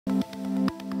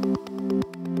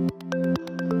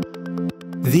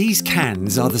These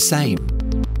cans are the same.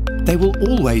 They will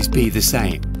always be the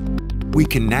same. We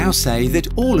can now say that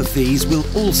all of these will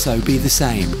also be the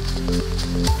same.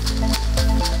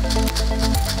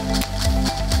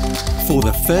 For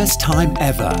the first time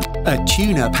ever, a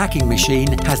tuna packing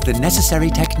machine has the necessary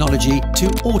technology to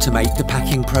automate the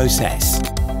packing process.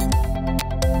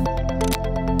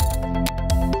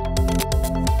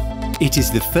 It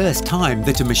is the first time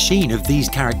that a machine of these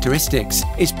characteristics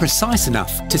is precise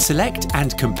enough to select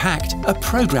and compact a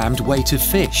programmed weight of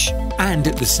fish, and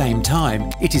at the same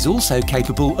time, it is also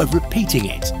capable of repeating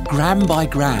it, gram by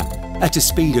gram, at a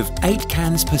speed of 8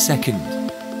 cans per second.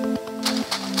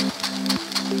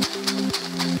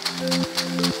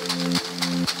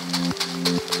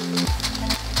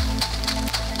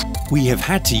 We have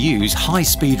had to use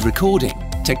high-speed recording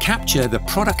to capture the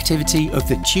productivity of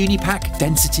the Tunipack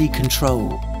density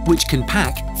control, which can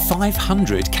pack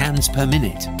 500 cans per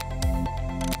minute.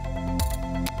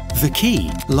 The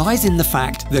key lies in the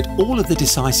fact that all of the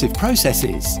decisive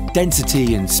processes,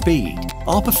 density and speed,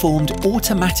 are performed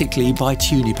automatically by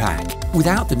Tunipack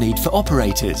without the need for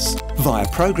operators, via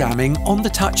programming on the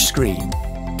touchscreen.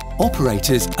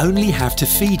 Operators only have to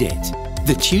feed it.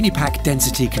 The Tunipack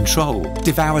density control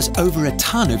devours over a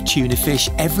ton of tuna fish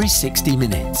every 60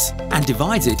 minutes and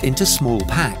divides it into small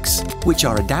packs, which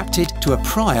are adapted to a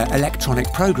prior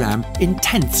electronic program in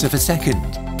tenths of a second.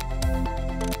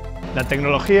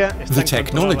 The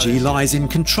technology lies in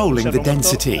controlling the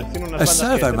density. A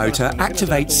servo motor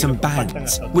activates some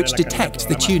bands which detect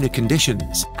the tuna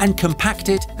conditions and compact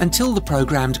it until the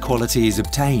programmed quality is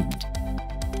obtained.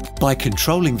 By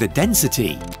controlling the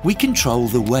density, we control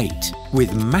the weight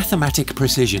with mathematic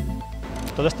precision.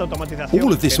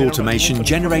 All of this automation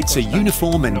generates a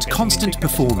uniform and constant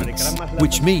performance,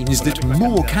 which means that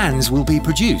more cans will be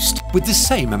produced with the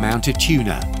same amount of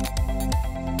tuna.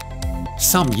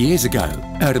 Some years ago,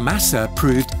 Ermasa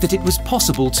proved that it was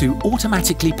possible to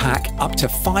automatically pack up to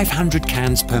 500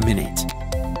 cans per minute.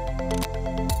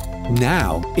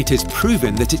 Now, it has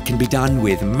proven that it can be done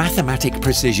with mathematic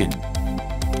precision.